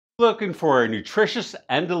Looking for a nutritious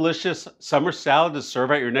and delicious summer salad to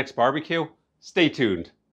serve at your next barbecue? Stay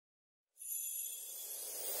tuned.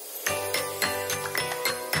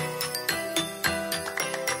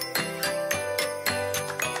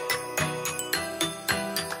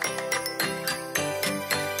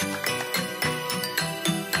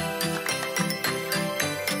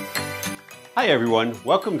 Hi everyone,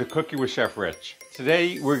 welcome to Cooking with Chef Rich.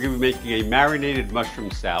 Today we're going to be making a marinated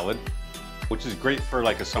mushroom salad, which is great for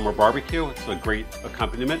like a summer barbecue. It's a great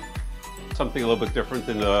accompaniment. Something a little bit different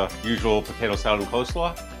than the usual potato salad and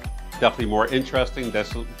coleslaw. Definitely more interesting,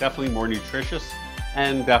 definitely more nutritious,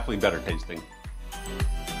 and definitely better tasting.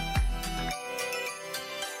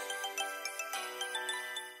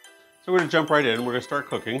 So we're going to jump right in. We're going to start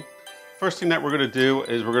cooking. First thing that we're going to do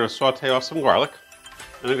is we're going to saute off some garlic.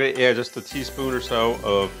 And I'm going to add just a teaspoon or so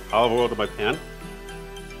of olive oil to my pan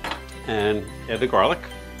and add the garlic.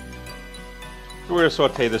 And we're going to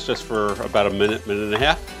saute this just for about a minute, minute and a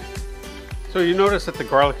half. So you notice that the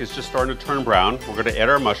garlic is just starting to turn brown. We're going to add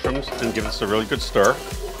our mushrooms and give this a really good stir.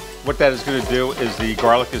 What that is going to do is the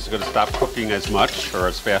garlic is going to stop cooking as much, or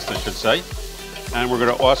as fast I should say. And we're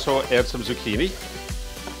going to also add some zucchini.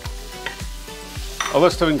 A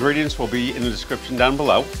list of ingredients will be in the description down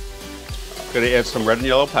below. Going to add some red and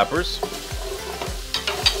yellow peppers.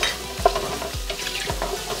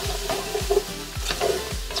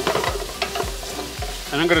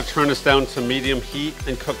 And I'm going to turn this down to medium heat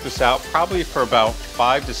and cook this out probably for about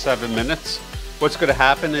 5 to 7 minutes. What's going to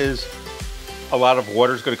happen is a lot of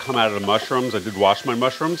water is going to come out of the mushrooms. I did wash my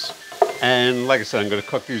mushrooms. And like I said, I'm going to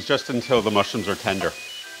cook these just until the mushrooms are tender.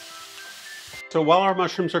 So while our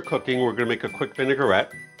mushrooms are cooking, we're going to make a quick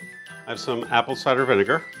vinaigrette. I have some apple cider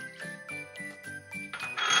vinegar.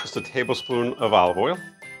 Just a tablespoon of olive oil.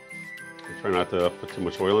 I try not to put too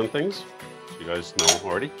much oil in things, so you guys know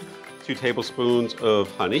already. 2 tablespoons of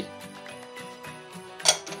honey.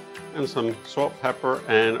 And some salt, pepper,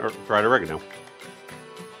 and dried oregano.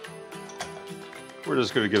 We're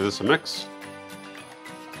just going to give this a mix.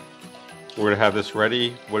 We're going to have this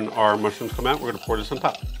ready when our mushrooms come out. We're going to pour this on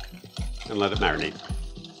top and let it marinate.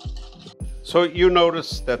 So you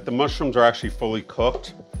notice that the mushrooms are actually fully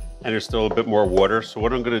cooked. And there's still a bit more water. So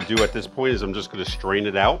what I'm going to do at this point is I'm just going to strain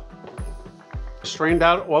it out. Strained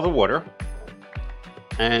out all the water.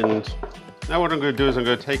 And now what I'm going to do is I'm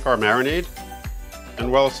going to take our marinade.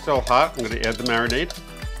 And while it's still hot, I'm going to add the marinade.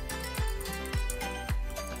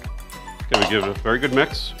 Going to give it a very good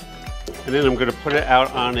mix. And then I'm going to put it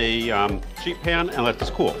out on a sheet pan and let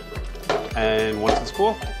this cool. And once it's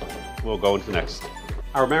cool, we'll go into next.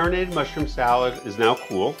 Our marinated mushroom salad is now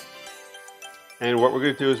cool. And what we're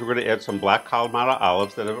going to do is we're going to add some black Kalamata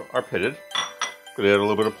olives that are pitted. We're going to add a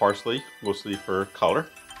little bit of parsley, mostly for color,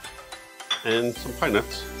 and some pine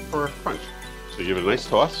nuts for crunch. So give it a nice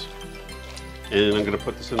toss. And I'm going to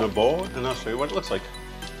put this in a bowl, and I'll show you what it looks like.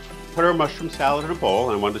 Put our mushroom salad in a bowl,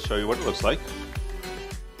 and I wanted to show you what it looks like.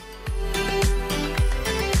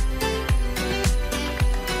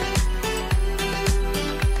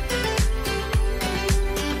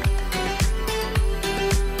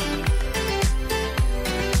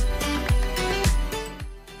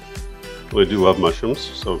 I do love mushrooms,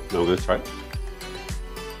 so now I'm going to try it.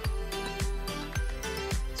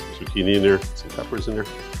 Some zucchini in there, some peppers in there.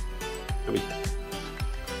 Yummy.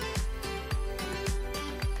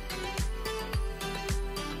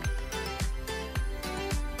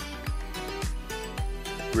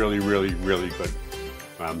 Really, really, really good.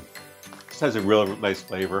 This has a real nice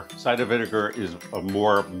flavor. Cider vinegar is a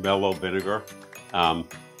more mellow vinegar. And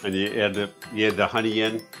you add the honey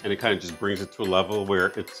in, and it kind of just brings it to a level where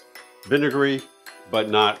it's vinegary, but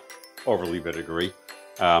not overly vinegary.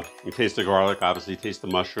 You taste the garlic, obviously you taste the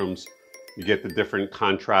mushrooms. You get the different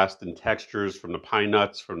contrast and textures from the pine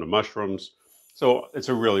nuts, from the mushrooms. So it's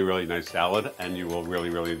a really, really nice salad, and you will really,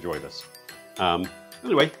 really enjoy this.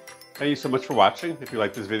 Anyway, thank you so much for watching. If you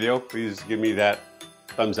like this video, please give me that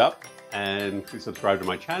thumbs up, and please subscribe to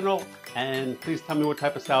my channel, and please tell me what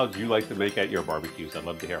type of salads you like to make at your barbecues. I'd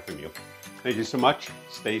love to hear from you. Thank you so much.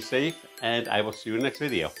 Stay safe, and I will see you in the next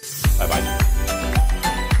video. Bye-bye.